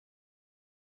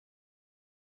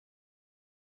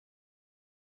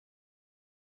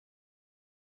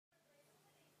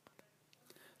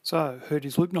So,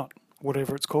 Hurdy's loop knot,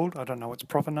 whatever it's called, I don't know its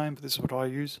proper name, but this is what I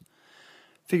use.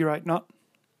 Figure 8 knot,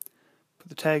 put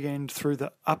the tag end through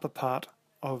the upper part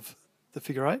of the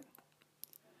figure 8,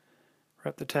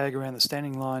 wrap the tag around the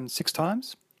standing line 6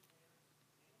 times,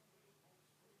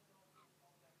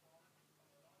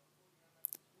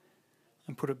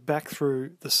 and put it back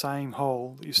through the same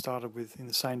hole that you started with in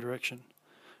the same direction.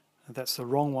 If that's the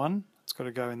wrong one, it's got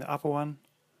to go in the upper one.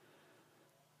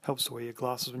 Helps to wear your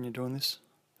glasses when you're doing this.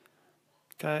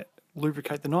 Okay,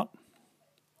 lubricate the knot.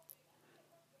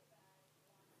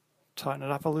 Tighten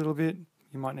it up a little bit.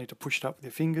 You might need to push it up with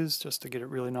your fingers just to get it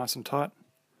really nice and tight.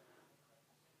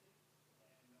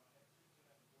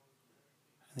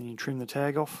 And then you trim the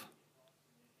tag off.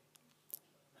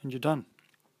 And you're done.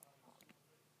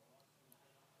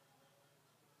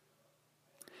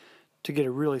 To get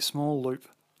a really small loop,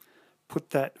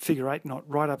 put that figure 8 knot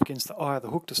right up against the eye of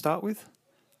the hook to start with,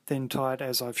 then tie it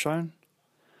as I've shown.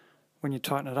 When you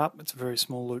tighten it up, it's a very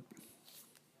small loop.